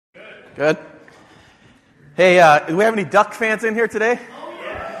Good. Hey, do we have any Duck fans in here today?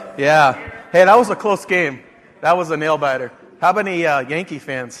 Yeah. Hey, that was a close game. That was a nail biter. How about any Yankee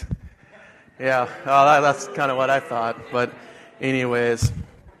fans? Yeah. That's kind of what I thought. But anyways,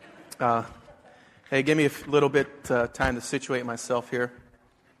 hey, give me a little bit time to situate myself here.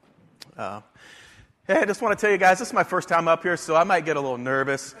 Hey, I just want to tell you guys, this is my first time up here, so I might get a little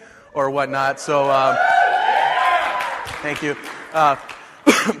nervous or whatnot. So, thank you.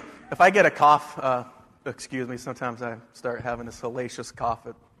 If I get a cough, excuse me, sometimes I start having this hellacious cough.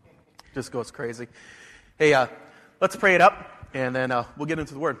 It just goes crazy. Hey, let's pray it up, and then we'll get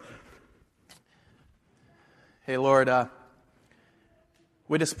into the Word. Hey, Lord,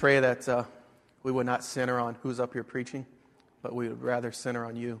 we just pray that we would not center on who's up here preaching, but we would rather center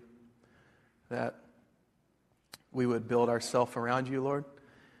on you, that we would build ourselves around you, Lord,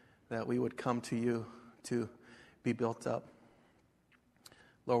 that we would come to you to be built up.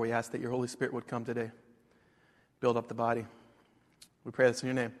 Lord, we ask that your Holy Spirit would come today, build up the body. We pray this in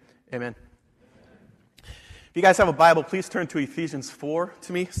your name. Amen. If you guys have a Bible, please turn to Ephesians 4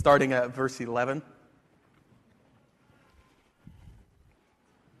 to me, starting at verse 11.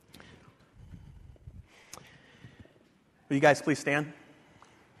 Will you guys please stand?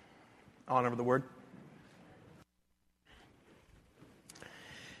 Honor the word.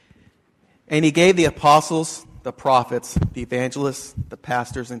 And he gave the apostles, the prophets, the evangelists, the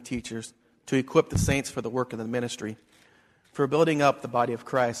pastors, and teachers to equip the saints for the work of the ministry, for building up the body of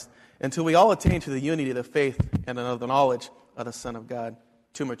Christ, until we all attain to the unity of the faith and of the knowledge of the Son of God,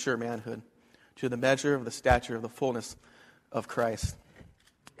 to mature manhood, to the measure of the stature of the fullness of Christ.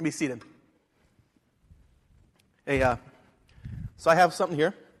 Be seated. Hey, so I have something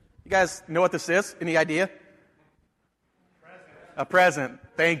here. You guys know what this is? Any idea? A present.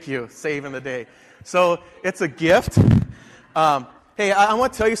 Thank you. Saving the day. So it's a gift. Hey, I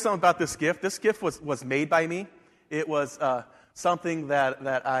want to tell you something about this gift. This gift was made by me. It was something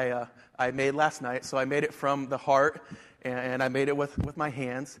that I made last night. So I made it from the heart, and I made it with my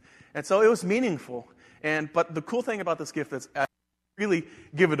hands. And so it was meaningful. But the cool thing about this gift is I really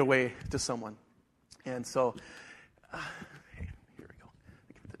give it away to someone. And so, here we go.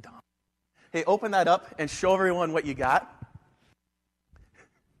 Give it to Dom. Hey, open that up and show everyone what you got.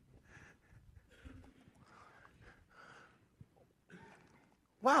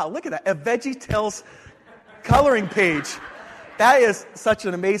 Wow, look at that. A VeggieTales coloring page. That is such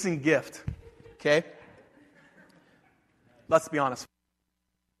an amazing gift. Okay? Let's be honest.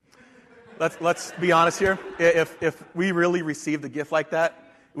 Let's be honest here. If we really received a gift like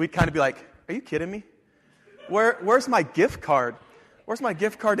that, we'd kind of be like, are you kidding me? Where's my gift card? Where's my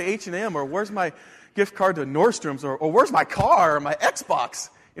gift card to H&M? Or where's my gift card to Nordstrom's? Or where's my car or my Xbox?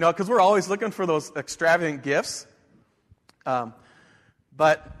 You know, because we're always looking for those extravagant gifts.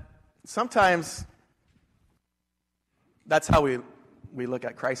 But sometimes that's how we look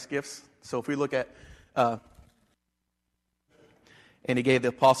at Christ's gifts. So if we look at, and he gave the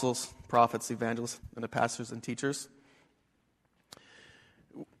apostles, prophets, evangelists, and the pastors and teachers.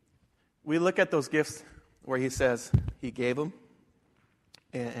 We look at those gifts where he says he gave them,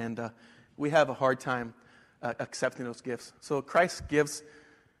 and we have a hard time accepting those gifts. So Christ gives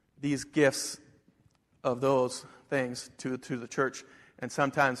these gifts of those things to the church. And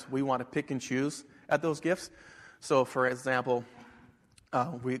sometimes we want to pick and choose at those gifts. So, for example,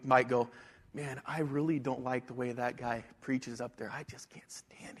 we might go, man, I really don't like the way that guy preaches up there. I just can't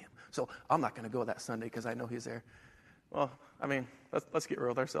stand him. So I'm not going to go that Sunday because I know he's there. Well, I mean, let's get real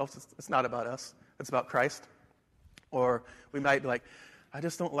with ourselves. It's not about us. It's about Christ. Or we might be like, I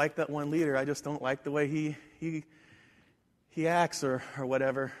just don't like that one leader. I just don't like the way he acts or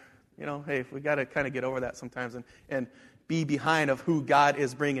whatever. You know, hey, we got to kind of get over that sometimes and be behind of who God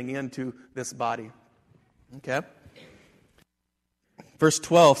is bringing into this body. Okay? Verse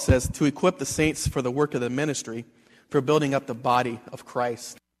 12 says, to equip the saints for the work of the ministry, for building up the body of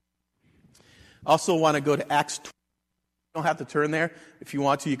Christ. I also want to go to Acts 20. You don't have to turn there. If you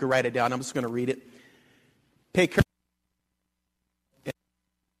want to, you can write it down. I'm just going to read it. Pay care.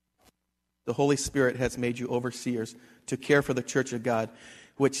 The Holy Spirit has made you overseers to care for the church of God,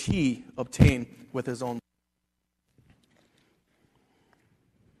 which he obtained with his own.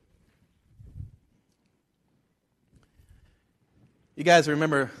 You guys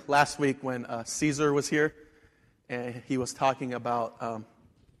remember last week when Caesar was here, and he was talking about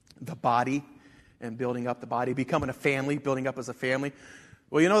the body and building up the body, becoming a family, building up as a family.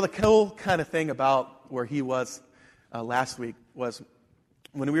 Well, you know, the cool kind of thing about where he was last week was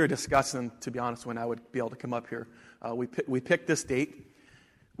when we were discussing, to be honest, when I would be able to come up here, we picked this date.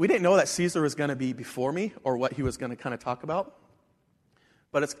 We didn't know that Caesar was going to be before me or what he was going to kind of talk about.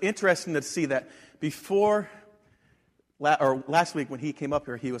 But it's interesting to see that before, or last week when he came up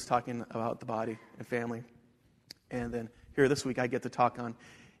here, he was talking about the body and family. And then here this week I get to talk on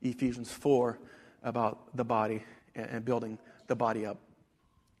Ephesians 4 about the body and building the body up.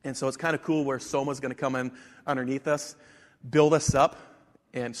 And so it's kind of cool where Soma's going to come in underneath us, build us up,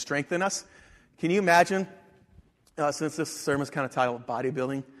 and strengthen us. Can you imagine, since this sermon's kind of titled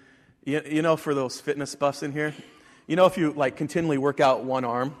Bodybuilding, you know, for those fitness buffs in here, you know, if you like continually work out one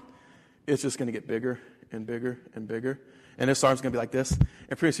arm, it's just going to get bigger and bigger and bigger. And this arm's going to be like this.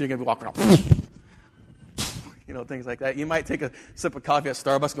 And pretty soon you're going to be walking around. You know, things like that. You might take a sip of coffee at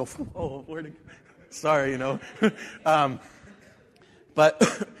Starbucks and go, oh, where'd it go? Sorry, you know.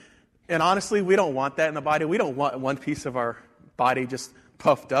 But, and honestly, we don't want that in the body. We don't want one piece of our body just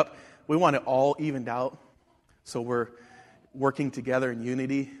puffed up. We want it all evened out. So we're working together in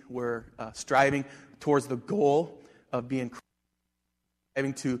unity. We're striving towards the goal of being,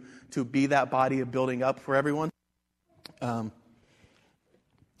 striving to be that body of building up for everyone. But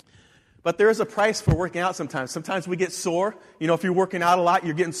there is a price for working out sometimes. Sometimes we get sore. You know, if you're working out a lot,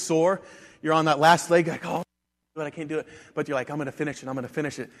 you're getting sore. You're on that last leg, like, oh, I can't do it. But you're like, I'm going to finish it. I'm going to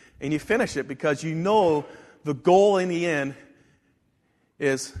finish it. And you finish it because you know the goal in the end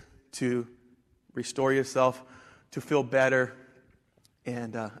is to restore yourself, to feel better.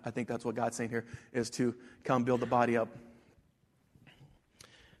 And I think that's what God's saying here, is to come build the body up.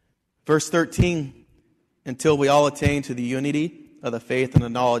 Verse 13, until we all attain to the unity of the faith and the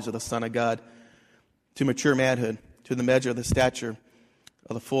knowledge of the Son of God, to mature manhood, to the measure of the stature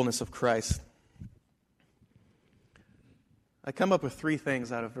of the fullness of Christ. I come up with three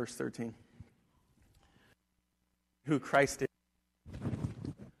things out of verse 13. Who Christ is.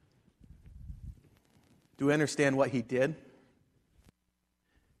 Do we understand what He did?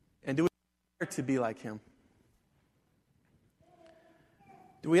 And do we desire to be like Him?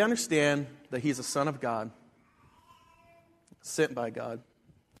 Do we understand that He's a Son of God, sent by God,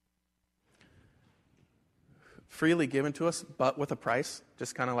 freely given to us, but with a price?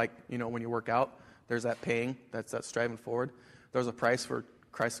 Just kind of like, you know, when you work out, there's that paying, that's that striving forward. There's a price for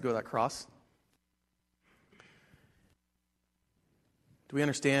Christ to go to that cross. Do we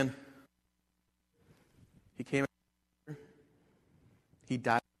understand He came, He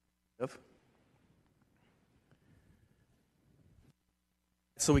died to live,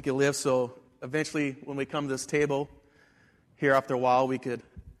 so we could live, so eventually when we come to this table, here after a while we could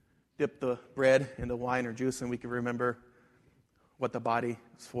dip the bread in the wine or juice and we could remember what the body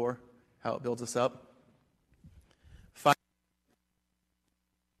is for, how it builds us up.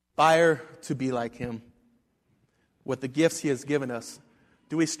 Aspire to be like Him with the gifts He has given us.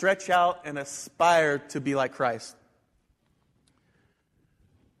 Do we stretch out and aspire to be like Christ?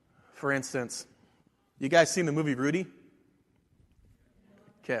 For instance, you guys seen the movie Rudy?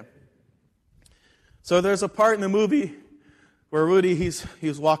 Okay. So there's a part in the movie where Rudy,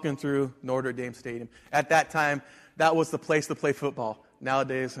 he's walking through Notre Dame Stadium. At that time, that was the place to play football.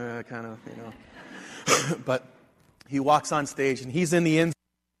 Nowadays, kind of, you know. But he walks on stage, and he's in the end.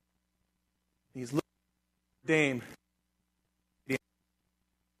 He's looking at Dame.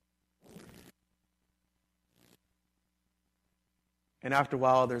 And after a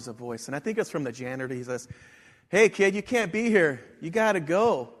while, there's a voice. And I think it's from the janitor. He says, "Hey, kid, you can't be here. You got to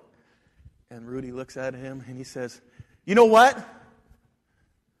go." And Rudy looks at him, and he says, "You know what?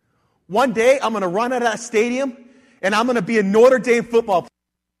 One day, I'm going to run out of that stadium, and I'm going to be a Notre Dame football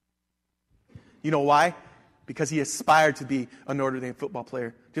player." You know why? Because he aspired to be a Notre Dame football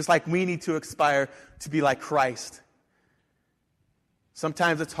player. Just like we need to aspire to be like Christ.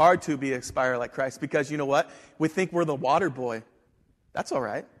 Sometimes it's hard to aspire like Christ because you know what? We think we're the water boy. That's all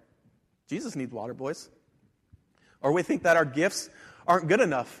right. Jesus needs water boys. Or we think that our gifts aren't good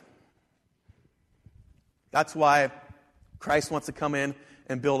enough. That's why Christ wants to come in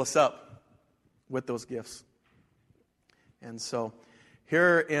and build us up with those gifts. And so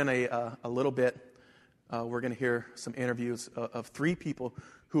here in a little bit, we're going to hear some interviews of three people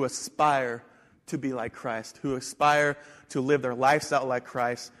who aspire to be like Christ, who aspire to live their lives out like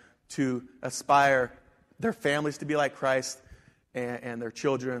Christ, to aspire their families to be like Christ, and their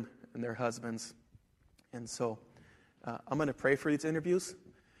children and their husbands. And so I'm going to pray for these interviews,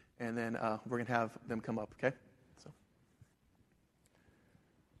 and then we're going to have them come up, okay? So,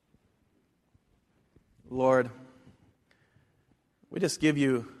 Lord, we just give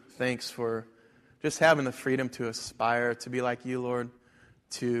you thanks for just having the freedom to aspire to be like you, Lord,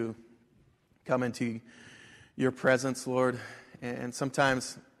 to come into your presence, Lord. And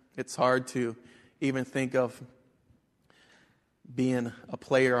sometimes it's hard to even think of being a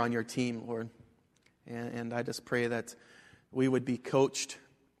player on your team, Lord. And I just pray that we would be coached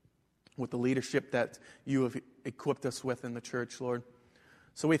with the leadership that you have equipped us with in the church, Lord.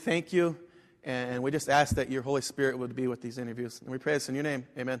 So we thank you, and we just ask that your Holy Spirit would be with these interviews. And we pray this in your name.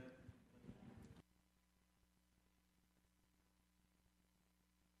 Amen.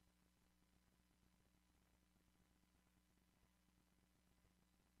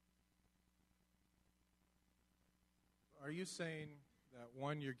 Are you saying that,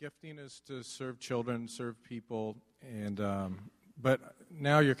 one, your gifting is to serve children, serve people, and but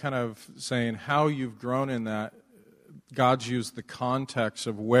now you're kind of saying how you've grown in that, God's used the context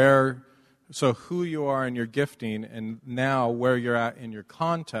of where, so who you are in your gifting, and now where you're at in your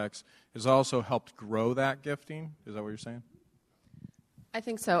context has also helped grow that gifting? Is that what you're saying? I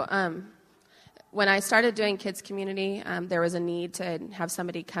think so. When I started doing kids community, there was a need to have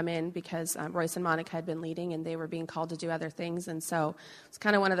somebody come in because Royce and Monica had been leading and they were being called to do other things. And so it's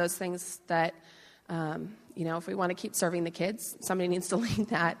kind of one of those things that, if we want to keep serving the kids, somebody needs to lead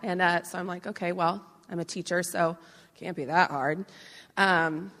that. And so I'm like, okay, well, I'm a teacher, so it can't be that hard.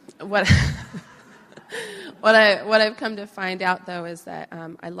 What I've come to find out, though, is that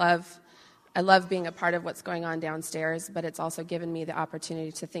I love being a part of what's going on downstairs, but it's also given me the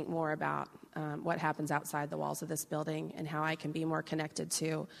opportunity to think more about what happens outside the walls of this building and how I can be more connected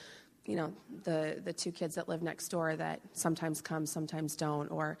to, the two kids that live next door that sometimes come, sometimes don't,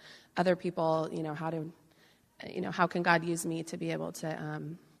 or other people, how can God use me to be able to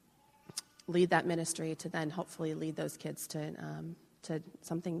lead that ministry to then hopefully lead those kids to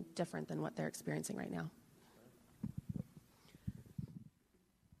something different than what they're experiencing right now.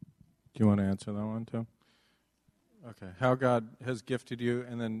 Do you want to answer that one too? Okay. How God has gifted you,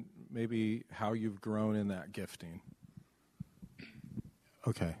 and then maybe how you've grown in that gifting.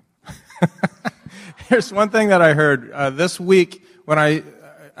 Okay. Here's one thing that I heard this week when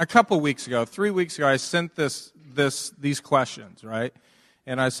a couple weeks ago, 3 weeks ago, I sent these questions, right?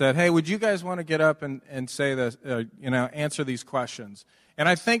 And I said, hey, would you guys want to get up and say this, answer these questions? And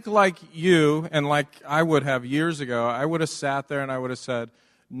I think like you and like I would have years ago, I would have sat there and I would have said,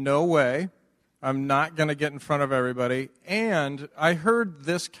 no way. I'm not going to get in front of everybody. And I've heard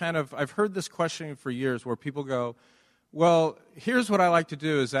this questioning for years where people go, well, here's what I like to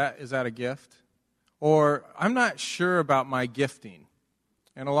do. Is that a gift? Or I'm not sure about my gifting.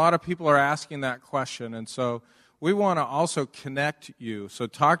 And a lot of people are asking that question. And so we want to also connect you. So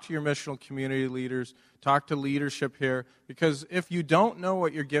talk to your missional community leaders, talk to leadership here, because if you don't know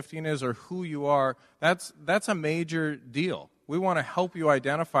what your gifting is or who you are, that's a major deal. We want to help you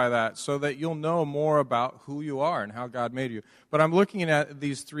identify that so that you'll know more about who you are and how God made you. But I'm looking at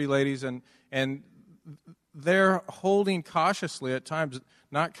these three ladies, and they're holding cautiously at times,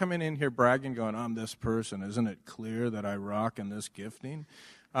 not coming in here bragging, going, I'm this person. Isn't it clear that I rock in this gifting?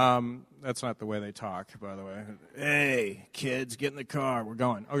 That's not the way they talk, by the way. Hey, kids, get in the car. We're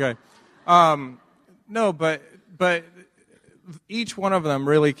going. Okay. No, but each one of them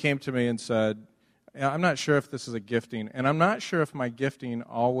really came to me and said, I'm not sure if this is a gifting, and I'm not sure if my gifting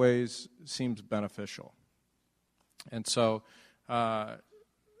always seems beneficial. And so,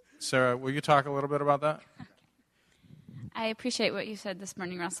 Sarah, will you talk a little bit about that? I appreciate what you said this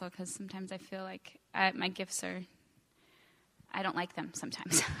morning, Russell, because sometimes I feel like my gifts I don't like them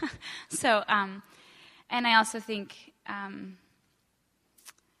sometimes. So, and I also think,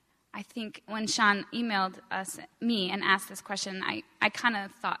 when Sean emailed me and asked this question, I kind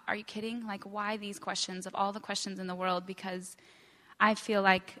of thought, are you kidding? Like, why these questions of all the questions in the world? Because I feel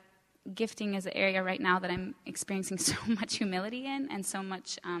like gifting is an area right now that I'm experiencing so much humility in, and so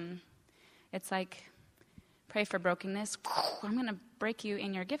much, it's like, pray for brokenness. I'm going to break you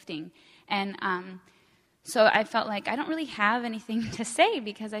in your gifting. And so I felt like I don't really have anything to say,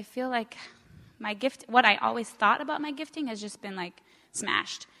 because I feel like my gift, what I always thought about my gifting has just been like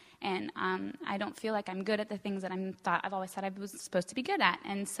smashed. And I don't feel like I'm good at the things that I've always thought I was supposed to be good at.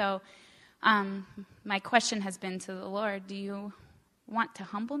 And so my question has been to the Lord, do you want to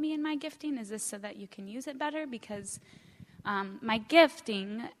humble me in my gifting? Is this so that you can use it better? Because my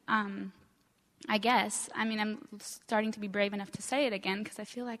gifting, I guess, I'm starting to be brave enough to say it again, because I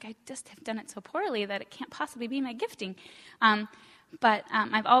feel like I just have done it so poorly that it can't possibly be my gifting. But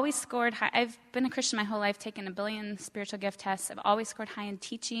I've always scored high. I've been a Christian my whole life, taken 1 billion spiritual gift tests. I've always scored high in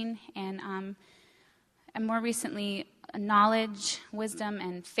teaching, and more recently, knowledge, wisdom,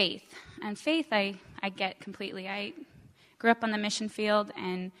 and faith. And faith I get completely. I grew up on the mission field,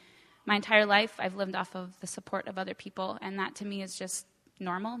 and my entire life I've lived off of the support of other people, and that to me is just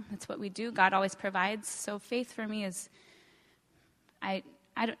normal. That's what we do. God always provides. So faith for me is,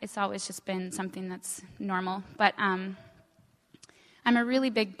 it's always just been something that's normal. But I'm a really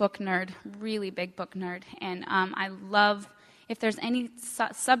big book nerd, and I love, if there's any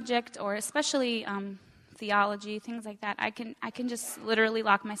subject, or especially theology, things like that, I can just literally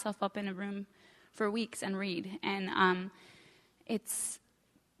lock myself up in a room for weeks and read. And it's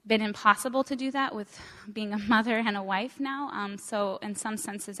been impossible to do that with being a mother and a wife now. So in some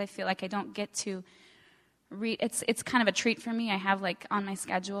senses, I feel like I don't get to read. It's kind of a treat for me. I have like on my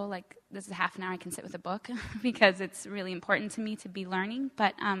schedule, like this is half an hour I can sit with a book because it's really important to me to be learning.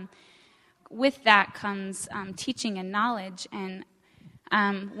 But with that comes teaching and knowledge. And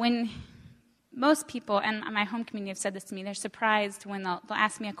when most people, and my home community have said this to me, they're surprised when they'll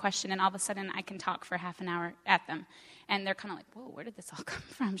ask me a question and all of a sudden I can talk for half an hour at them. And they're kind of like, whoa, where did this all come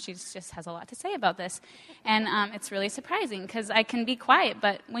from? She just has a lot to say about this. And it's really surprising because I can be quiet,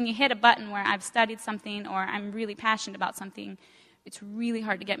 but when you hit a button where I've studied something or I'm really passionate about something, it's really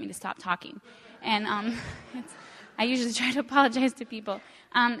hard to get me to stop talking. And I usually try to apologize to people.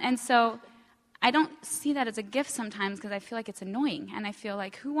 And so I don't see that as a gift sometimes because I feel like it's annoying. And I feel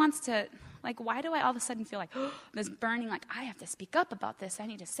like, who wants to, like, why do I all of a sudden feel like this burning, like, I have to speak up about this. I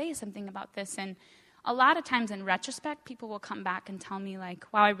need to say something about this. And a lot of times in retrospect, people will come back and tell me, like,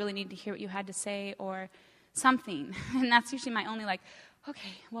 wow, I really need to hear what you had to say or something. And that's usually my only, like,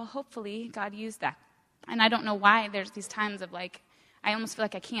 okay, well, hopefully God used that. And I don't know why there's these times of, like, I almost feel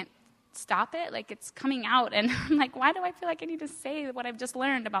like I can't stop it. Like, it's coming out. And I'm like, why do I feel like I need to say what I've just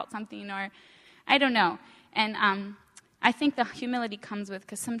learned about something? Or I don't know. And I think the humility comes with,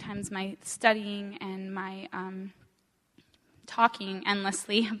 because sometimes my studying and my talking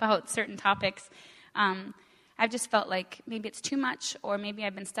endlessly about certain topics, I've just felt like maybe it's too much, or maybe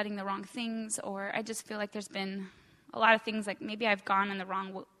I've been studying the wrong things, or I just feel like there's been a lot of things, like maybe I've gone in the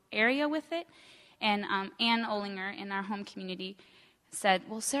wrong area with it. And Ann Olinger in our home community said,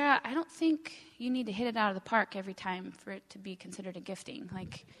 well, Sarah, I don't think you need to hit it out of the park every time for it to be considered a gifting.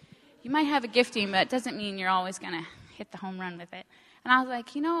 Like, you might have a gifting, but it doesn't mean you're always going to hit the home run with it. And I was like,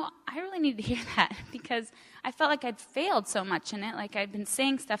 I really need to hear that because I felt like I'd failed so much in it. Like, I'd been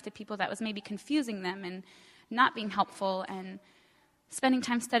saying stuff to people that was maybe confusing them and not being helpful, and spending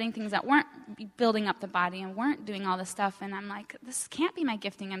time studying things that weren't building up the body and weren't doing all this stuff. And I'm like, this can't be my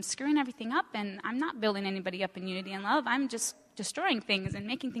gifting. I'm screwing everything up, and I'm not building anybody up in unity and love. I'm just destroying things and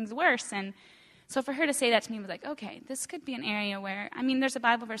making things worse. And so for her to say that to me was like, okay, this could be an area where, there's a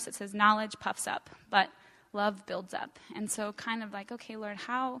Bible verse that says knowledge puffs up, but love builds up. And so kind of like, okay, Lord,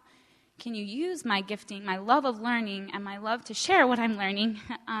 how can you use my gifting, my love of learning, and my love to share what I'm learning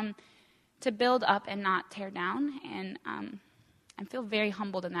to build up and not tear down? And I feel very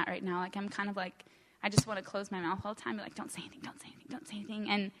humbled in that right now. Like, I'm kind of like, I just want to close my mouth all the time, be like, don't say anything, don't say anything, don't say anything.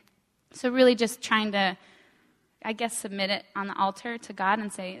 And so really just trying to, I guess, submit it on the altar to God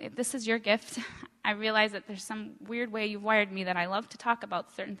and say, if this is your gift, I realize that there's some weird way you've wired me that I love to talk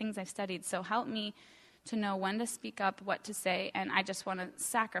about certain things I've studied. So help me to know when to speak up, what to say, and I just want to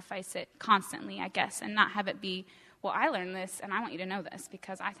sacrifice it constantly, I guess, and not have it be, well, I learned this, and I want you to know this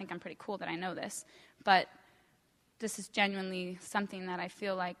because I think I'm pretty cool that I know this. But this is genuinely something that I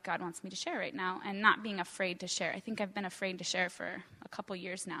feel like God wants me to share right now, and not being afraid to share. I think I've been afraid to share for a couple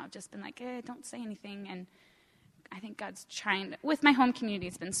years now, just been like, don't say anything. And I think God's trying to, with my home community,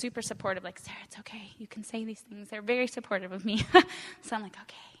 it's been super supportive, like, Sarah, it's okay, you can say these things. They're very supportive of me. So I'm like,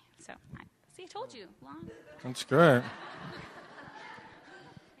 okay. So, I told you. Long. That's great.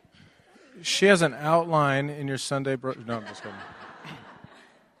 She has an outline in your Sunday. No, I'm just kidding.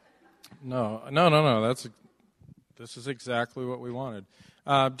 No. This is exactly what we wanted.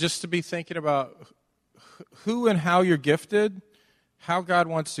 Just to be thinking about who and how you're gifted, how God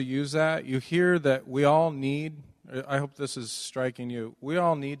wants to use that. You hear that we all need, I hope this is striking you, we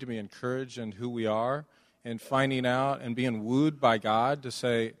all need to be encouraged in who we are and finding out and being wooed by God to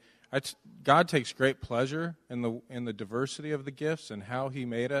say, God takes great pleasure in the diversity of the gifts and how He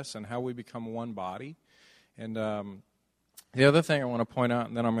made us and how we become one body. And the other thing I want to point out,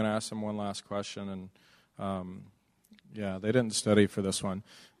 and then I'm going to ask them one last question. And they didn't study for this one.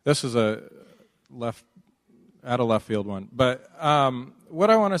 This is a left field one. But what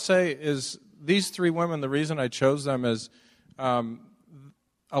I want to say is these three women, the reason I chose them is a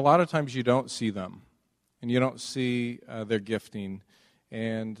lot of times you don't see them, and you don't see their gifting.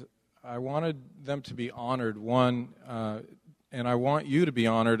 And I wanted them to be honored, and I want you to be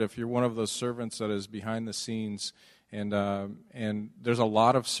honored if you're one of those servants that is behind the scenes. And there's a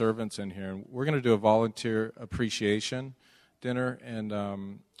lot of servants in here. And we're going to do a volunteer appreciation dinner,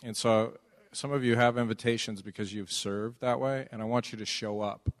 and so some of you have invitations because you've served that way, and I want you to show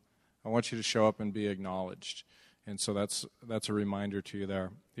up. I want you to show up and be acknowledged. And so that's a reminder to you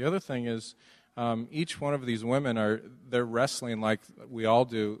there. The other thing is, each one of these women they're wrestling like we all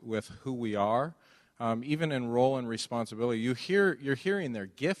do with who we are. even in role and responsibility. You're hearing their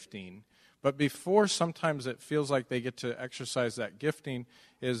gifting, but before sometimes it feels like they get to exercise that gifting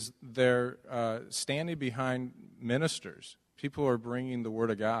is they're standing behind ministers, people who are bringing the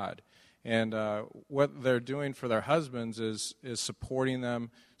Word of God. And what they're doing for their husbands is supporting them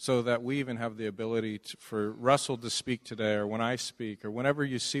so that we even have the ability for Russell to speak today, or when I speak, or whenever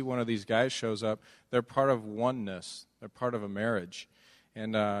you see one of these guys shows up, they're part of oneness. They're part of a marriage.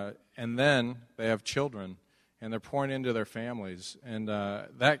 And then they have children, and they're pouring into their families. And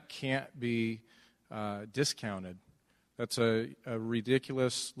that can't be discounted. That's a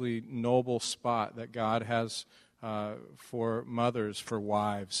ridiculously noble spot that God has for mothers, for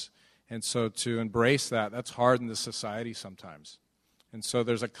wives. And so to embrace that, that's hard in this society sometimes. And so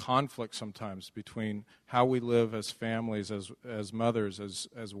there's a conflict sometimes between how we live as families, as mothers,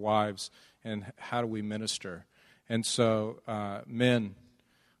 as wives, and how do we minister. And so men,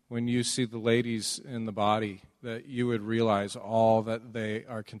 when you see the ladies in the body, that you would realize all that they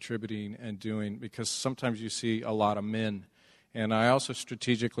are contributing and doing, because sometimes you see a lot of men. And I also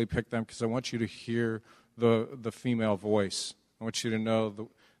strategically picked them because I want you to hear the female voice. I want you to know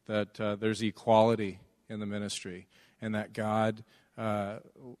that there's equality in the ministry, and that God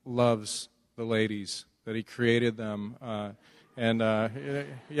loves the ladies, that He created them.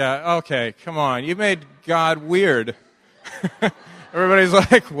 Yeah, okay, come on. You made God weird. Everybody's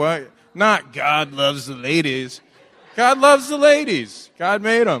like, what? Not God loves the ladies. God loves the ladies. God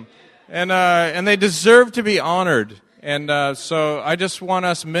made them. And they deserve to be honored. And so I just want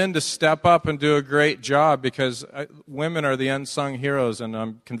us men to step up and do a great job, because women are the unsung heroes, and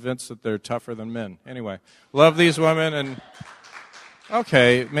I'm convinced that they're tougher than men. Anyway, love these women, and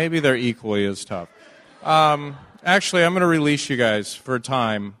okay, maybe they're equally as tough. Actually, I'm going to release you guys for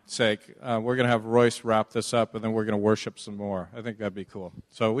time's sake. We're going to have Royce wrap this up, and then we're going to worship some more. I think that'd be cool.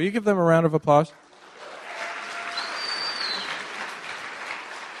 So will you give them a round of applause?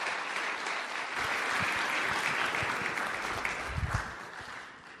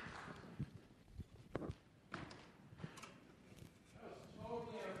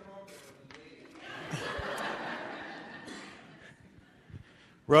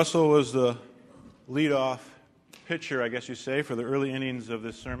 Russell was the leadoff pitcher, I guess you say, for the early innings of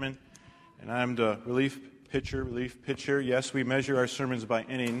this sermon. And I'm the relief pitcher. Yes, we measure our sermons by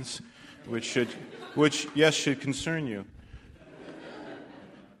innings, which should concern you.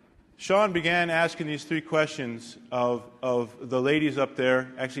 Sean began asking these three questions of the ladies up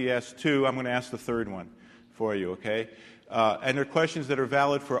there. Actually, he asked two. I'm going to ask the third one for you, okay? And they're questions that are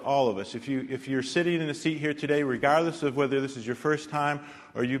valid for all of us. If you're sitting in a seat here today, regardless of whether this is your first time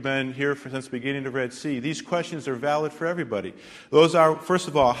or you've been here since the beginning of Red Sea, these questions are valid for everybody. Those are, first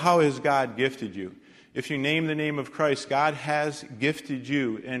of all, how has God gifted you? If you name the name of Christ, God has gifted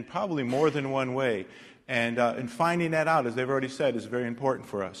you in probably more than one way. And finding that out, as they've already said, is very important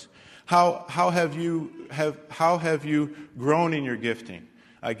for us. How have you grown in your gifting?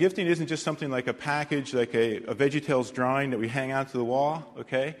 Gifting isn't just something like a package, like a VeggieTales drawing that we hang onto the wall,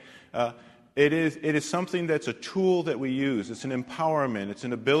 okay? It is something that's a tool that we use. It's an empowerment. It's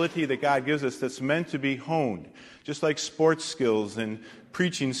an ability that God gives us that's meant to be honed. Just like sports skills and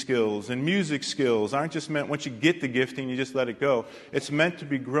preaching skills and music skills aren't just meant once you get the gifting, you just let it go. It's meant to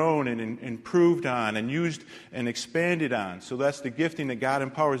be grown and improved on and used and expanded on. So that's the gifting that God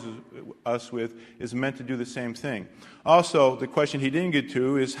empowers us with, is meant to do the same thing. Also, the question he didn't get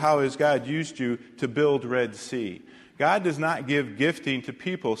to is, how has God used you to build Red Sea? God does not give gifting to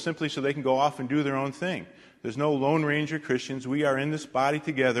people simply so they can go off and do their own thing. There's no Lone Ranger Christians. We are in this body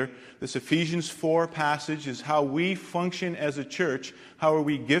together. This Ephesians 4 passage is how we function as a church. How are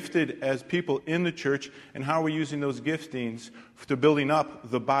we gifted as people in the church, and how are we using those giftings to building up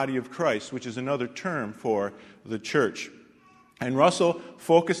the body of Christ, which is another term for the church. And Russell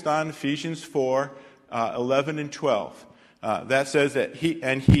focused on Ephesians 4, 11 and 12. That says that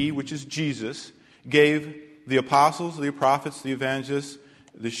he, which is Jesus, gave the apostles, the prophets, the evangelists,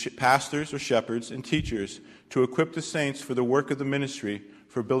 the pastors or shepherds and teachers to equip the saints for the work of the ministry,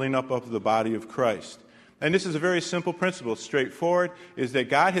 for building up of the body of Christ. And this is a very simple principle, straightforward, is that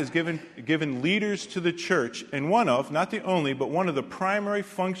God has given leaders to the church, and one of, not the only, but one of the primary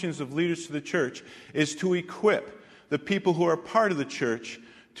functions of leaders to the church is to equip the people who are part of the church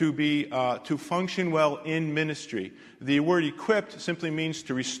to function well in ministry. The word equipped simply means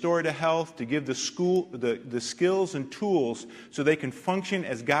to restore to health, to give the skills and tools so they can function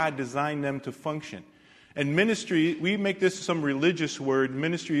as God designed them to function. And ministry, we make this some religious word.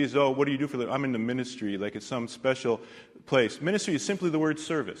 Ministry is, what do you do for I'm in the ministry, like it's some special place. Ministry is simply the word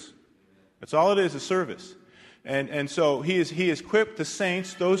service. That's all it is service. And so he has equipped the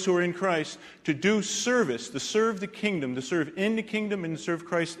saints, those who are in Christ, to do service, to serve the kingdom, to serve in the kingdom and to serve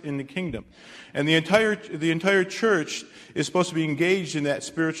Christ in the kingdom. And the entire church is supposed to be engaged in that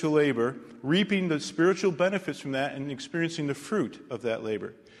spiritual labor, reaping the spiritual benefits from that and experiencing the fruit of that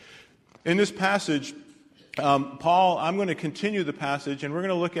labor. In this passage, Paul, I'm going to continue the passage, and we're going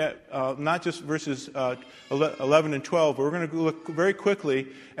to look at not just verses 11 and 12, but we're going to look very quickly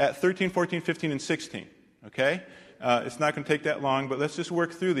at 13, 14, 15, and 16. Okay? It's not going to take that long, but let's just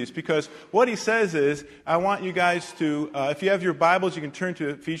work through these, because what he says is, I want you guys to, if you have your Bibles, you can turn to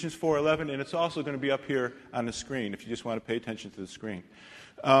Ephesians 4:11, and it's also going to be up here on the screen if you just want to pay attention to the screen.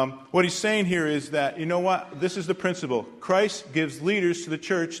 What he's saying here is that, you know what, this is the principle. Christ gives leaders to the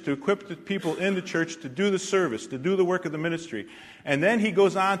church to equip the people in the church to do the service, to do the work of the ministry. And then he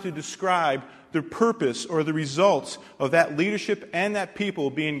goes on to describe the purpose or the results of that leadership and that people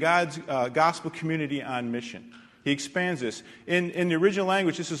being God's gospel community on mission. He expands this. In the original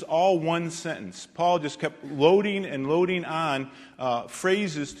language, this is all one sentence. Paul just kept loading and loading on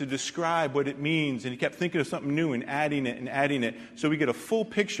phrases to describe what it means, and he kept thinking of something new and adding it, so we get a full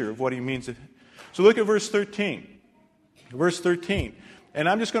picture of what he means. So look at verse 13. Verse 13. And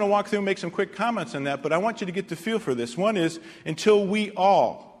I'm just going to walk through and make some quick comments on that, but I want you to get the feel for this. One is, until we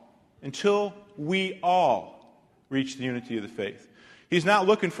all reach the unity of the faith. He's not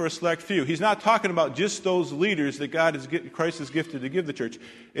looking for a select few. He's not talking about just those leaders that Christ has gifted to give the church.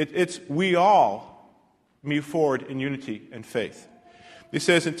 It's we all move forward in unity and faith. He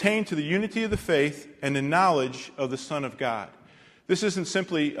says, attain to the unity of the faith and the knowledge of the Son of God. This isn't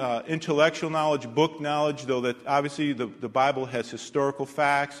simply intellectual knowledge, book knowledge, though that obviously the Bible has historical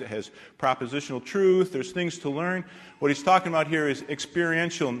facts, it has propositional truth, there's things to learn. What he's talking about here is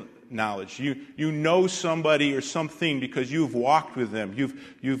experiential knowledge. You know somebody or something because you've walked with them.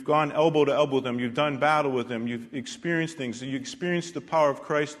 You've gone elbow to elbow with them. You've done battle with them. You've experienced things. You experienced the power of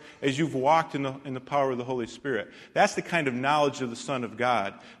Christ as you've walked in the power of the Holy Spirit. That's the kind of knowledge of the Son of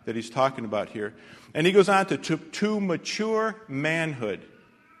God that he's talking about here. And he goes on to mature manhood.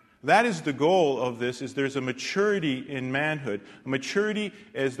 That is the goal of this, is there's a maturity in manhood. A maturity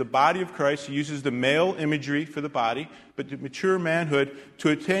as the body of Christ. He uses the male imagery for the body, but to mature manhood, to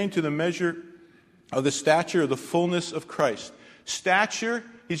attain to the measure of the stature of the fullness of Christ. Stature,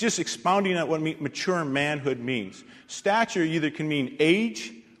 he's just expounding on what mature manhood means. Stature either can mean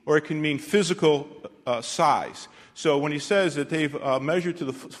age or it can mean physical size. So when he says that they've measured to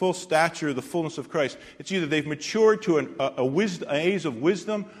the full stature of the fullness of Christ, it's either they've matured to an age of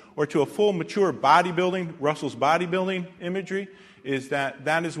wisdom or to a full mature bodybuilding, Russell's bodybuilding imagery, is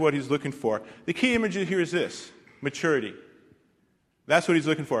that is what he's looking for. The key imagery here is this, maturity. That's what he's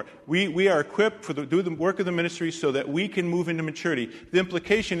looking for. We are equipped to do the work of the ministry so that we can move into maturity. The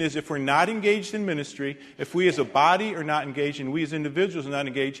implication is if we're not engaged in ministry, if we as a body are not engaged and we as individuals are not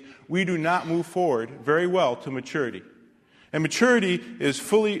engaged, we do not move forward very well to maturity. And maturity is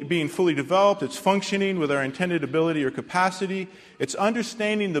being fully developed. It's functioning with our intended ability or capacity. It's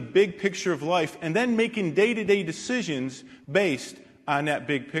understanding the big picture of life and then making day-to-day decisions based on that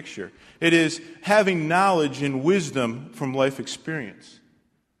big picture. It is having knowledge and wisdom from life experience.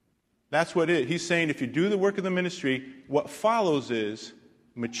 That's what it is. He's saying if you do the work of the ministry, what follows is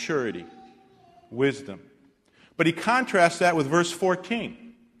maturity, wisdom. But he contrasts that with verse 14.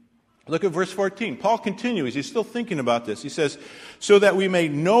 Look at verse 14. Paul continues. He's still thinking about this. He says, so that we may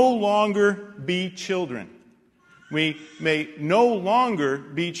no longer be children. We may no longer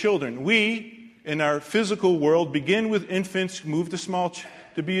be children. We, in our physical world, begin with infants, move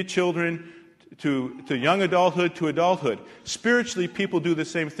to be children, to young adulthood, to adulthood. Spiritually, people do the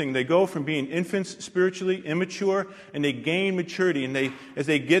same thing. They go from being infants, spiritually immature, and they gain maturity. And as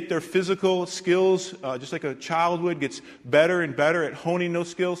they get their physical skills, just like a child would, gets better and better at honing those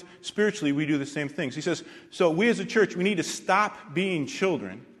skills, spiritually, we do the same things. He says, so we as a church, we need to stop being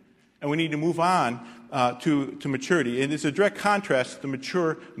children, and we need to move on to maturity. And it's a direct contrast to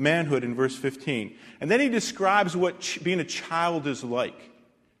mature manhood in verse 15. And then he describes what being a child is like.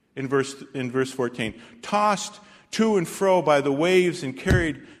 In verse 14, tossed to and fro by the waves and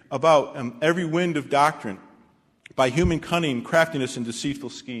carried about every wind of doctrine, by human cunning, craftiness, and deceitful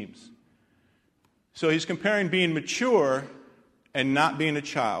schemes. So he's comparing being mature and not being a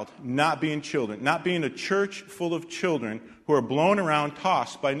child, not being children, not being a church full of children who are blown around,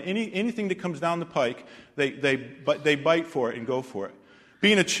 tossed by anything that comes down the pike. They bite for it and go for it.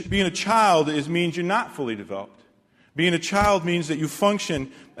 Being a child means you're not fully developed. Being a child means that you function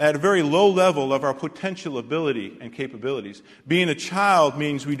at a very low level of our potential ability and capabilities. Being a child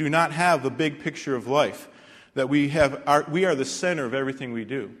means we do not have the big picture of life, that we are the center of everything we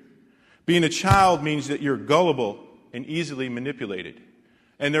do. Being a child means that you're gullible and easily manipulated.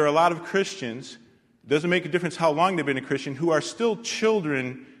 And there are a lot of Christians, it doesn't make a difference how long they've been a Christian, who are still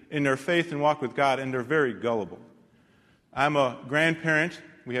children in their faith and walk with God, and they're very gullible. I'm a grandparent.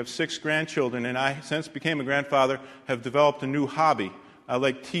 We have 6 grandchildren, and I, since became a grandfather, have developed a new hobby. I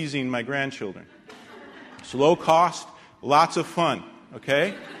like teasing my grandchildren. It's low cost, lots of fun,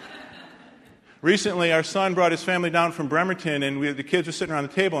 okay? Recently, our son brought his family down from Bremerton, and the kids were sitting around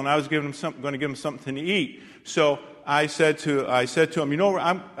the table, and I was going to give them something to eat. So I said to him,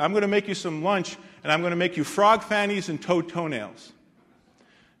 I'm going to make you some lunch, and I'm going to make you frog fannies and toad toenails.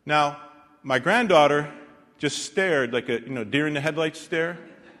 Now, my granddaughter just stared like a deer in the headlights stare.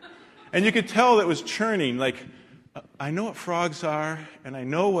 And you could tell that it was churning, like, I know what frogs are, and I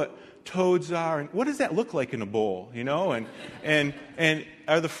know what toads are, and what does that look like in a bowl, And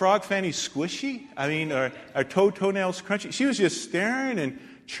are the frog fannies squishy? I mean, are toad toenails crunchy? She was just staring and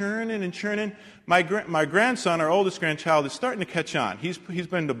churning and churning. My grandson, our oldest grandchild, is starting to catch on. He's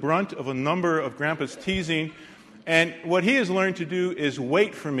been the brunt of a number of Grandpa's teasing, and what he has learned to do is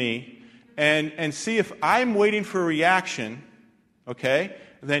wait for me and see if I'm waiting for a reaction, okay?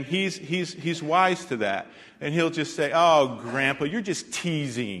 Then he's wise to that. And he'll just say, "Oh, Grandpa, you're just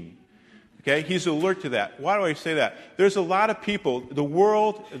teasing." Okay? He's alert to that. Why do I say that? There's a lot of people, the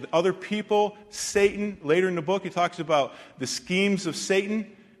world, other people, Satan. Later in the book, he talks about the schemes of Satan.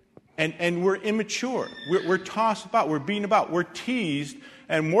 And we're immature. We're tossed about. We're beaten about. We're teased.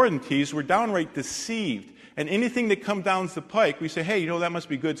 And more than teased, we're downright deceived. And anything that comes down the pike, we say, hey, that must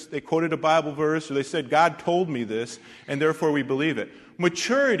be good. They quoted a Bible verse, or they said, God told me this, and therefore we believe it.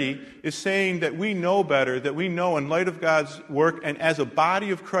 Maturity is saying that we know better, that we know in light of God's work, and as a body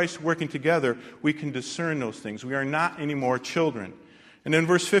of Christ working together, we can discern those things. We are not anymore children. And then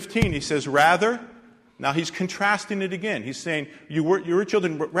verse 15, he says, rather, now he's contrasting it again. He's saying, you were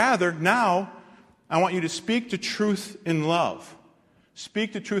children, but rather, now, I want you to speak the truth in love.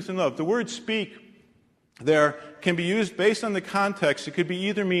 Speak the truth in love. The word speak there can be used based on the context. It could be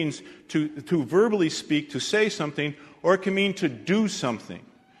either means to verbally speak, to say something, or it can mean to do something.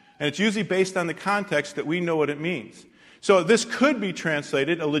 And it's usually based on the context that we know what it means. So this could be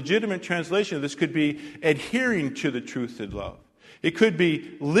translated, a legitimate translation of this could be adhering to the truth in love. It could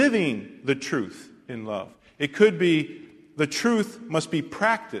be living the truth in love. It could be the truth must be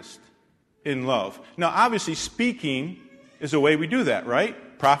practiced in love. Now, obviously, speaking is a way we do that, right?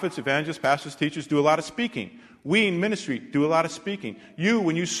 Prophets, evangelists, pastors, teachers do a lot of speaking. We in ministry do a lot of speaking. You,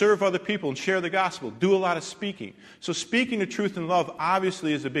 when you serve other people and share the gospel, do a lot of speaking. So speaking the truth in love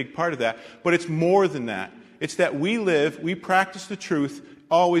obviously is a big part of that, but it's more than that. It's that we practice the truth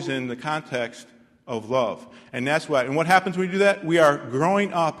always in the context of love. And that's why. And what happens when we do that? We are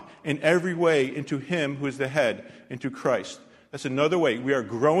growing up in every way into Him who is the head, into Christ. That's another way. We are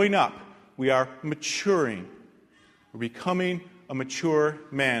growing up. We are maturing. We're becoming a mature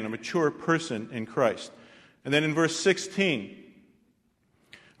man, a mature person in Christ. And then in verse 16,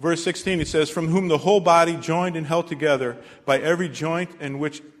 he says, from whom the whole body joined and held together by every joint in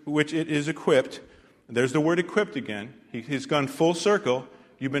which it is equipped. There's the word equipped again. He's gone full circle.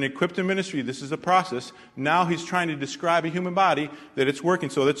 You've been equipped in ministry. This is a process. Now he's trying to describe a human body that it's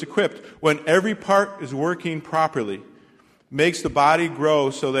working, so that's equipped. When every part is working properly, makes the body grow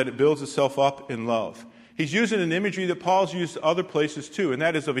so that it builds itself up in love. He's using an imagery that Paul's used other places too, and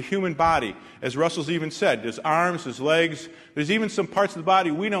that is of a human body. As Russell's even said, there's arms, there's legs, there's even some parts of the body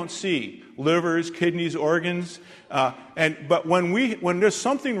we don't see. Livers, kidneys, organs. But when there's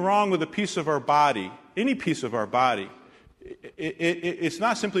something wrong with a piece of our body, any piece of our body, it's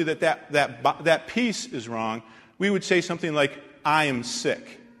not simply that piece is wrong. We would say something like, I am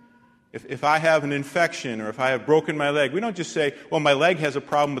sick. If I have an infection or if I have broken my leg, we don't just say, well, my leg has a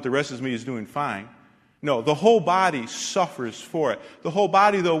problem, but the rest of me is doing fine. No, the whole body suffers for it. The whole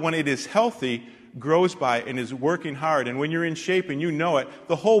body, though, when it is healthy, grows by it and is working hard. And when you're in shape and you know it,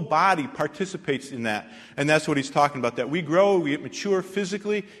 the whole body participates in that. And that's what he's talking about, that we grow, we get mature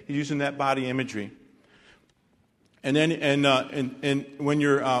physically. He's using that body imagery. And then and when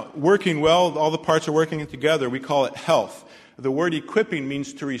you're working well, all the parts are working together, we call it health. The word equipping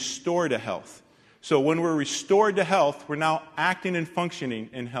means to restore to health. So when we're restored to health, we're now acting and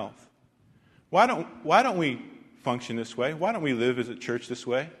functioning in health. Why don't we function this way? Why don't we live as a church this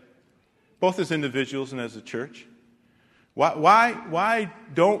way? Both as individuals and as a church. Why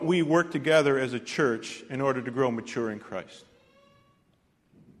don't we work together as a church in order to grow mature in Christ?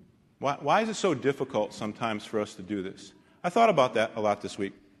 Why is it so difficult sometimes for us to do this? I thought about that a lot this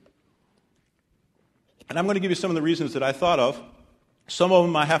week. And I'm going to give you some of the reasons that I thought of. Some of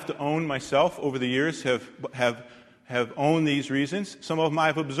them I have to own myself over the years have have owned these reasons. Some of them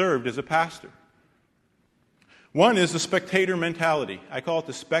I've observed as a pastor. One is the spectator mentality. I call it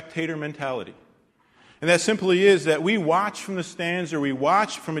the spectator mentality. And that simply is that we watch from the stands or we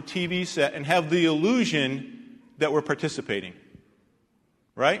watch from a TV set and have the illusion that we're participating.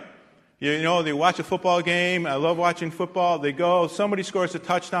 Right? You know, they watch a football game. I love watching football. They go, somebody scores a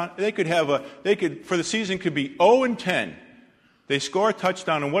touchdown. They could for the season could be 0-10. They score a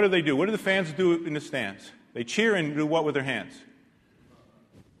touchdown, and what do? What do the fans do in the stands? They cheer and do what with their hands?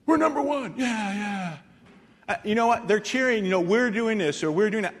 We're number one. Yeah. You know what? They're cheering, we're doing this or we're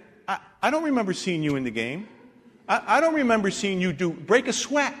doing that. I don't remember seeing you in the game. I don't remember seeing you break a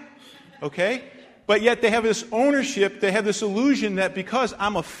sweat. Okay? But yet they have this ownership, they have this illusion that because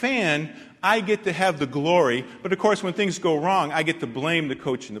I'm a fan, I get to have the glory. But of course, when things go wrong, I get to blame the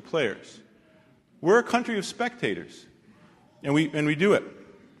coach and the players. We're a country of spectators, and we do it.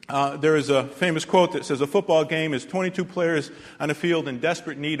 There is a famous quote that says, a football game is 22 players on a field in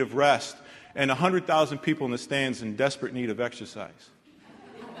desperate need of rest and 100,000 people in the stands in desperate need of exercise.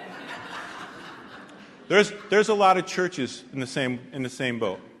 There's a lot of churches in the same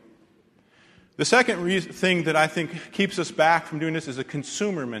boat. The second thing that I think keeps us back from doing this is a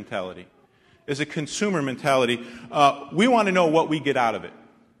consumer mentality. We want to know what we get out of it,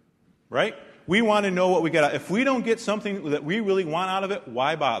 right? We want to know what we get out. If we don't get something that we really want out of it,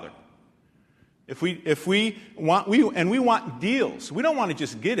 why bother? We want deals. We don't want to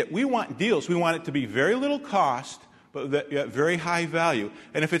just get it. We want deals. We want it to be very little cost, but at very high value.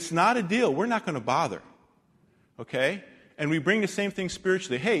 And if it's not a deal, we're not going to bother. Okay? And we bring the same thing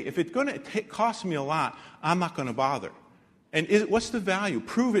spiritually. Hey, if it's going to cost me a lot, I'm not going to bother. And what's the value?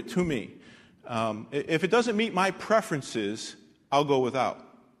 Prove it to me. If it doesn't meet my preferences, I'll go without.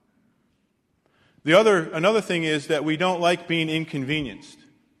 Another thing is that we don't like being inconvenienced.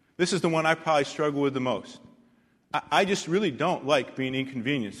 This is the one I probably struggle with the most. I just really don't like being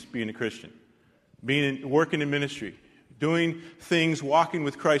inconvenienced, being a Christian. Working in ministry. Doing things, walking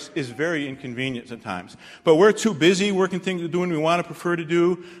with Christ is very inconvenient at times. But we're too busy working things, doing what we want to prefer to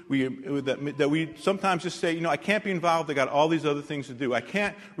do. We sometimes just say, I can't be involved. I got all these other things to do. I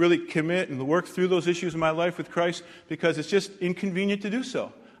can't really commit and work through those issues in my life with Christ because it's just inconvenient to do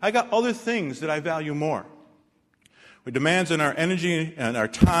so. I got other things that I value more. When demands on our energy and our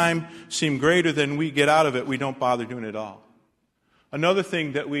time seem greater than we get out of it, we don't bother doing it all. Another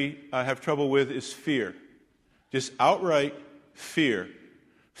thing that we have trouble with is fear. Just outright fear.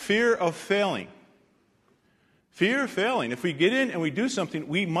 Fear of failing. Fear of failing. If we get in and we do something,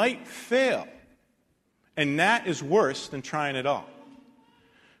 we might fail. And that is worse than trying at all.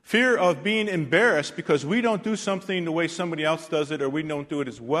 Fear of being embarrassed because we don't do something the way somebody else does it or we don't do it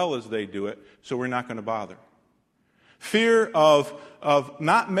as well as they do it, so we're not going to bother. Fear of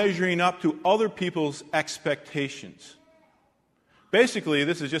not measuring up to other people's expectations. Basically,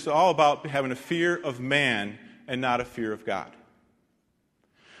 this is just all about having a fear of man and not a fear of God.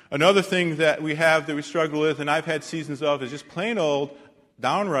 Another thing that we struggle with, and I've had seasons of, is just plain old,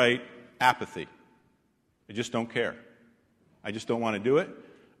 downright apathy. I just don't care. I just don't want to do it.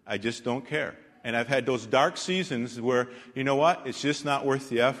 I just don't care. And I've had those dark seasons where, it's just not worth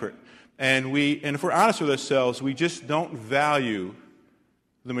the effort. And if we're honest with ourselves, we just don't value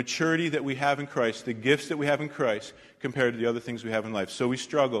the maturity that we have in Christ, the gifts that we have in Christ, compared to the other things we have in life. So we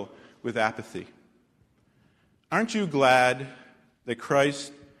struggle with apathy. Aren't you glad that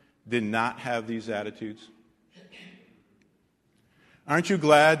Christ did not have these attitudes? Aren't you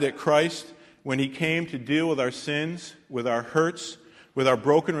glad that Christ, when he came to deal with our sins, with our hurts, with our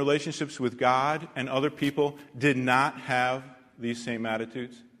broken relationships with God and other people, did not have these same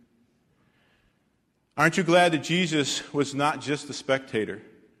attitudes? Aren't you glad that Jesus was not just a spectator,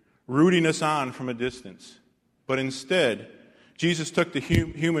 rooting us on from a distance, but instead, Jesus took the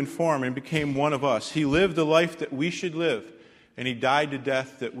human form and became one of us. He lived the life that we should live, and he died the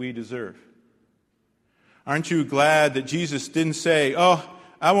death that we deserve. Aren't you glad that Jesus didn't say,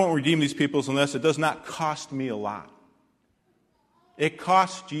 I won't redeem these people unless it does not cost me a lot? It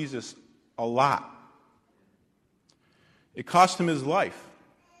cost Jesus a lot. It cost him his life.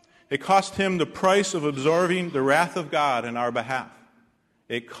 It cost him the price of absorbing the wrath of God in our behalf.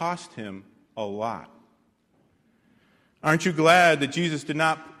 It cost him a lot. Aren't you glad that Jesus did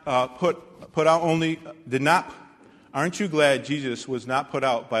not aren't you glad Jesus was not put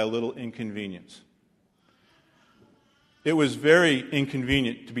out by a little inconvenience? It was very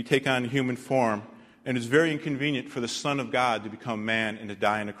inconvenient to take on human form, and it's very inconvenient for the Son of God to become man and to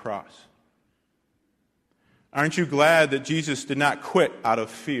die on a cross. Aren't you glad that Jesus did not quit out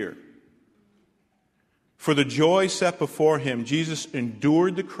of fear? For the joy set before him, Jesus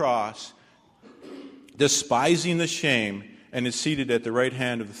endured the cross, despising the shame, and is seated at the right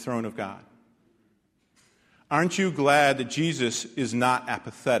hand of the throne of God. Aren't you glad that Jesus is not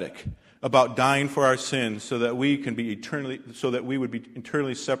apathetic about dying for our sins so that we would be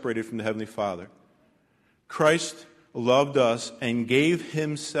eternally separated from the Heavenly Father? Christ loved us and gave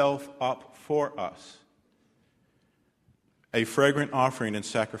himself up for us, a fragrant offering and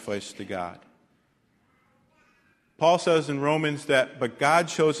sacrifice to God. Paul says in Romans that, but God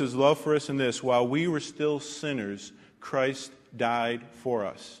shows his love for us in this: while we were still sinners, Christ died for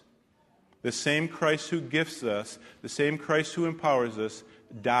us. The same Christ who gifts us, the same Christ who empowers us,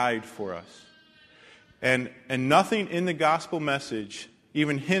 died for us. And nothing in the gospel message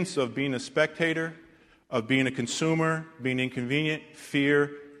even hints of being a spectator, of being a consumer, being inconvenient,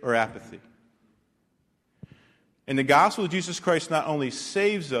 fear, or apathy. And the gospel of Jesus Christ not only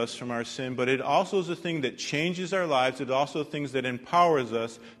saves us from our sin, but it also is a thing that changes our lives. It also things that empowers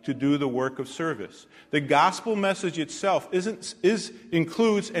us to do the work of service. The gospel message itself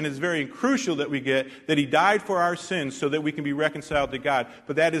includes and is very crucial that we get that he died for our sins so that we can be reconciled to God.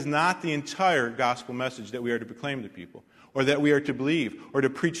 But that is not the entire gospel message that we are to proclaim to people, or that we are to believe, or to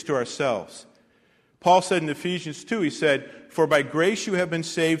preach to ourselves. Paul said in Ephesians 2, he said, "For by grace you have been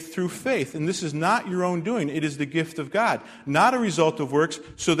saved through faith, and this is not your own doing, it is the gift of God, not a result of works,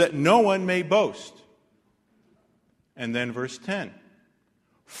 so that no one may boast." And then verse 10.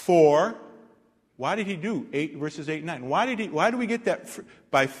 For, why did he do verses 8 and 9? Why do we get that?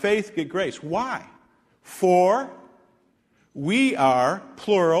 By faith get grace. Why? For we are,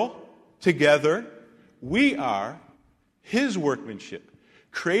 plural, together, we are his workmanship,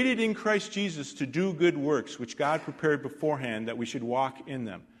 created in Christ Jesus to do good works, which God prepared beforehand that we should walk in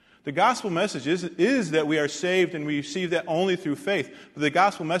them. The gospel message is that we are saved and we receive that only through faith. But the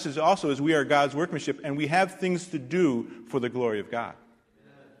gospel message also is we are God's workmanship and we have things to do for the glory of God.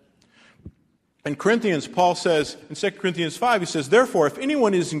 In Corinthians, Paul says, in 2 Corinthians 5, he says, "Therefore, if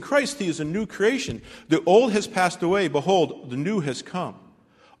anyone is in Christ, he is a new creation. The old has passed away. Behold, the new has come.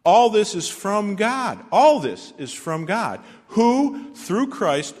 All this is from God." All this is from God, who, through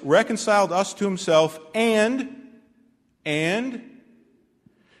Christ, reconciled us to himself and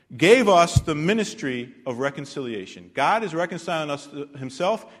gave us the ministry of reconciliation. God is reconciling us to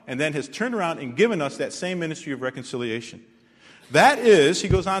himself and then has turned around and given us that same ministry of reconciliation. That is, he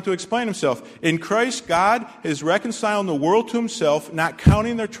goes on to explain himself, in Christ God is reconciling the world to himself, not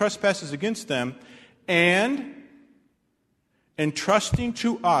counting their trespasses against them, and entrusting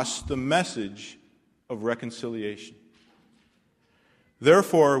to us the message of reconciliation.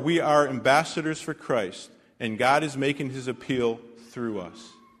 Therefore, we are ambassadors for Christ, and God is making his appeal through us.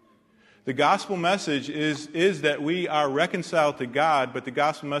 The gospel message is that we are reconciled to God, but the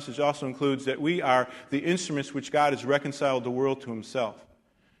gospel message also includes that we are the instruments which God has reconciled the world to himself.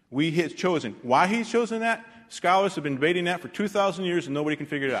 We have chosen. Why he's chosen that? Scholars have been debating that for 2,000 years and nobody can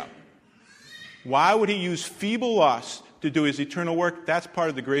figure it out. Why would he use feeble us to do his eternal work? That's part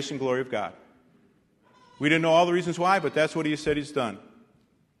of the grace and glory of God. We didn't know all the reasons why, but that's what he said he's done.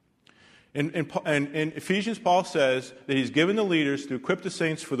 In Ephesians, Paul says that he's given the leaders to equip the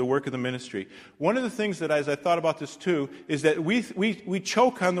saints for the work of the ministry. One of the things that, as I thought about this too, is that we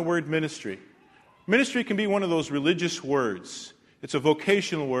choke on the word ministry. Ministry can be one of those religious words. It's a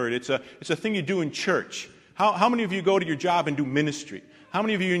vocational word. It's a thing you do in church. How many of you go to your job and do ministry? How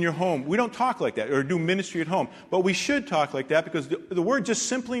many of you in your home? We don't talk like that or do ministry at home. But we should talk like that because the word just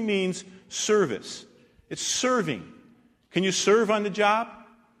simply means service. It's serving. Can you serve on the job?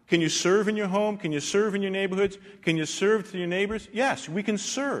 Can you serve in your home? Can you serve in your neighborhoods? Can you serve to your neighbors? Yes, we can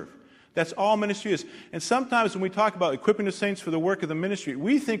serve. That's all ministry is. And sometimes when we talk about equipping the saints for the work of the ministry,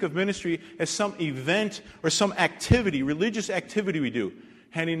 we think of ministry as some event or some activity, religious activity we do.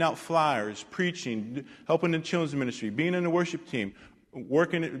 Handing out flyers, preaching, helping in children's ministry, being in the worship team,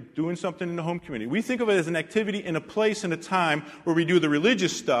 working, doing something in the home community. We think of it as an activity in a place and a time where we do the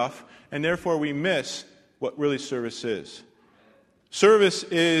religious stuff, and therefore we miss what really service is. Service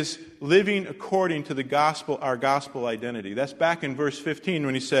is living according to the gospel, our gospel identity. That's back in verse 15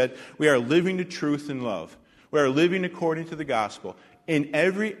 when he said, we are living the truth in love. We are living according to the gospel. In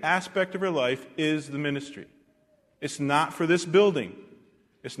every aspect of our life is the ministry. It's not for this building.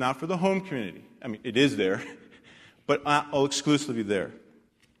 It's not for the home community. I mean, it is there, but not exclusively there.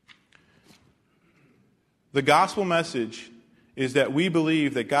 The gospel message is that we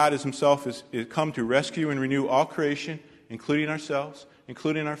believe that God is himself is come to rescue and renew all creation, including ourselves,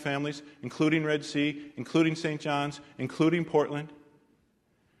 including our families, including Red Sea, including St. John's, including Portland.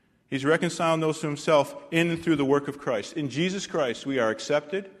 He's reconciling those to himself in and through the work of Christ. In Jesus Christ, we are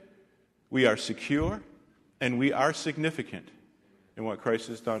accepted, we are secure, and we are significant in what Christ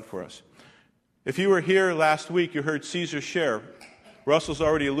has done for us. If you were here last week, you heard Caesar share. Russell's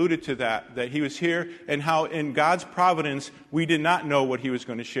already alluded to that he was here, and how in God's providence we did not know what he was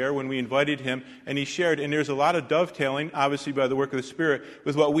going to share when we invited him, and he shared. And there's a lot of dovetailing, obviously by the work of the Spirit,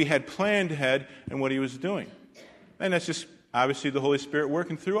 with what we had planned ahead and what he was doing. And that's just obviously the Holy Spirit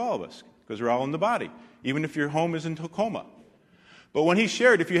working through all of us, because we're all in the body, even if your home is in Tacoma. But when he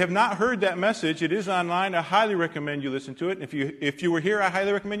shared, if you have not heard that message, it is online. I highly recommend you listen to it. And if you were here, I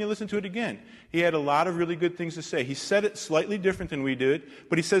highly recommend you listen to it again. He had a lot of really good things to say. He said it slightly different than we did,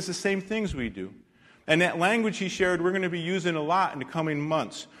 but he says the same things we do. And that language he shared, we're going to be using a lot in the coming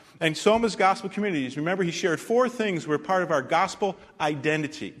months. And Soma's Gospel Communities, remember he shared 4 things were part of our gospel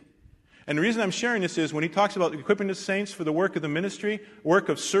identity. And the reason I'm sharing this is when he talks about equipping the saints for the work of the ministry, work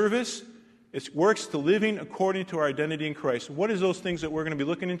of service, it works to living according to our identity in Christ. What is those things that we're going to be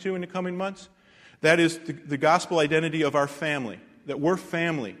looking into in the coming months? That is the gospel identity of our family, that we're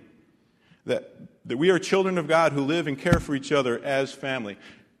family, that we are children of God who live and care for each other as family.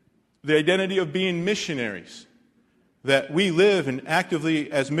 The identity of being missionaries, that we live and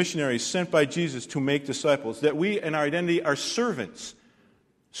actively as missionaries sent by Jesus to make disciples, that we in our identity are servants.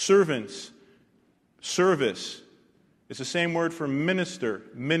 Servants, service. It's the same word for minister,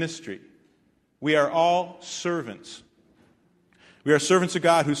 ministry. We are all servants. We are servants of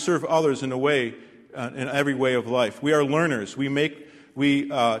God who serve others in every way of life. We are learners. We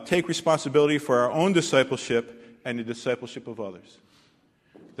take responsibility for our own discipleship and the discipleship of others.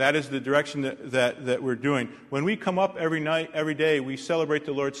 That is the direction that we're doing. When we come up every night, every day, we celebrate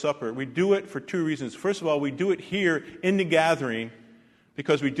the Lord's Supper. We do it for 2 reasons. First of all, we do it here in the gathering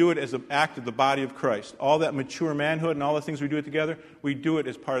because we do it as an act of the body of Christ. All that mature manhood and all the things we do it together, we do it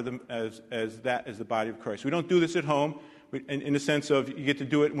as part of as the body of Christ. We don't do this at home in the sense of you get to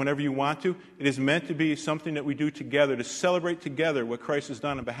do it whenever you want to. It is meant to be something that we do together, to celebrate together what Christ has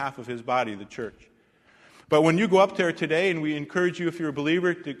done on behalf of his body, the church. But when you go up there today, and we encourage you, if you're a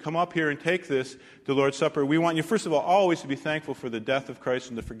believer, to come up here and take the Lord's Supper, we want you, first of all, always to be thankful for the death of Christ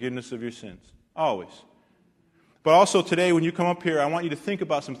and the forgiveness of your sins. Always. But also today, when you come up here, I want you to think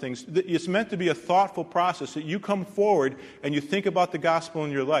about some things. It's meant to be a thoughtful process that you come forward and you think about the gospel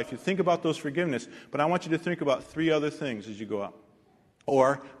in your life. You think about those forgiveness. But I want you to think about 3 other things as you go up.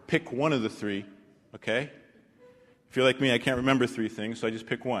 Or pick one of the 3, okay? If you're like me, I can't remember 3 things, so I just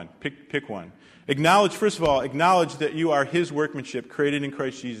pick one. Pick one. First of all, acknowledge that you are his workmanship, created in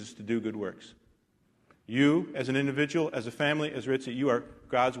Christ Jesus to do good works. You, as an individual, as a family, as Ritzy, you are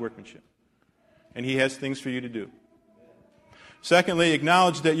God's workmanship. And he has things for you to do. Secondly,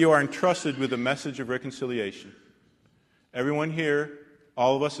 acknowledge that you are entrusted with a message of reconciliation. Everyone here,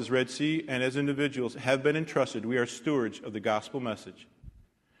 all of us as Red Sea and as individuals, have been entrusted. We are stewards of the gospel message.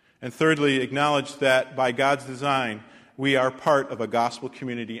 And thirdly, acknowledge that by God's design, we are part of a gospel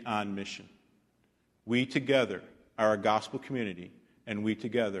community on mission. We together are a gospel community, and we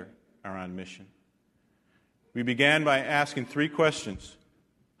together are on mission. We began by asking 3 questions.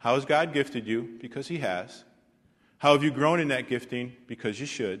 How has God gifted you? Because he has. How have you grown in that gifting? Because you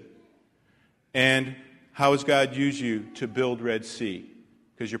should. And how has God used you to build Red Sea?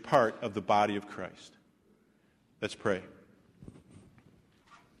 Because you're part of the body of Christ. Let's pray.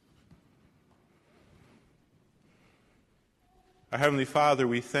 Our Heavenly Father,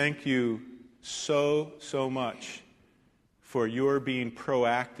 we thank you so much for your being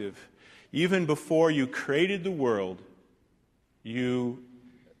proactive. Even before you created the world, you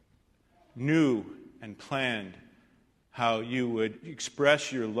knew and planned how you would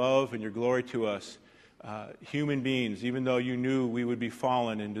express your love and your glory to us, human beings. Even though you knew we would be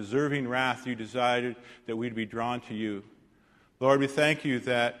fallen and deserving wrath, you decided that we'd be drawn to you. Lord, we thank you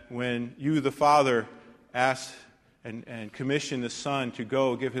that when you, the Father, asked and commissioned the Son to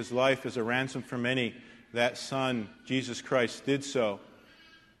go give his life as a ransom for many, that Son, Jesus Christ, did so,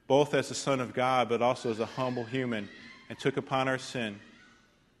 both as the Son of God, but also as a humble human, and took upon our sin,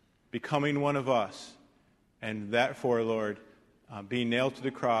 becoming one of us, and therefore, Lord, being nailed to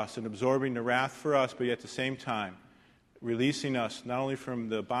the cross and absorbing the wrath for us, but yet at the same time, releasing us not only from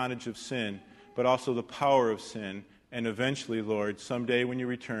the bondage of sin, but also the power of sin, and eventually, Lord, someday when you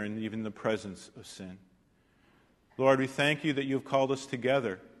return, even the presence of sin. Lord, we thank you that you've called us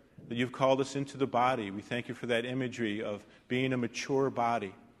together, that you've called us into the body. We thank you for that imagery of being a mature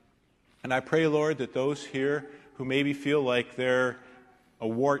body. And I pray, Lord, that those here who maybe feel like they're a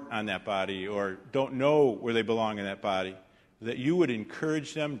wart on that body or don't know where they belong in that body, that you would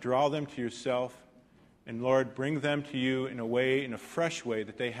encourage them, draw them to yourself, and, Lord, bring them to you in a fresh way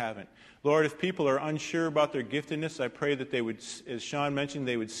that they haven't. Lord, if people are unsure about their giftedness, I pray that they would, as Sean mentioned,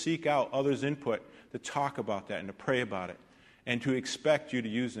 they would seek out others' input to talk about that and to pray about it. and to expect you to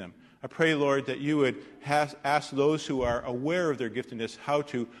use them. I pray, Lord, that you would ask those who are aware of their giftedness how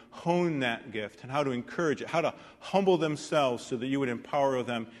to hone that gift and how to encourage it, how to humble themselves so that you would empower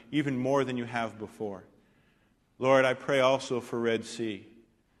them even more than you have before. Lord, I pray also for Red Sea,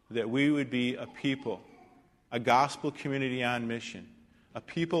 that we would be a people, a gospel community on mission, a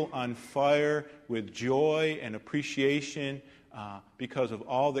people on fire with joy and appreciation because of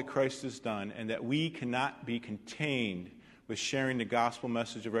all that Christ has done, and that we cannot be contained with sharing the gospel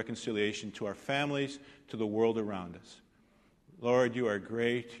message of reconciliation to our families, to the world around us. Lord, you are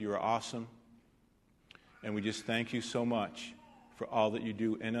great, you are awesome, and we just thank you so much for all that you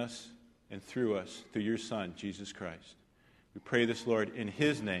do in us and through us, through your Son, Jesus Christ. We pray this, Lord, in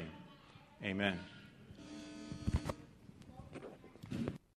his name. Amen.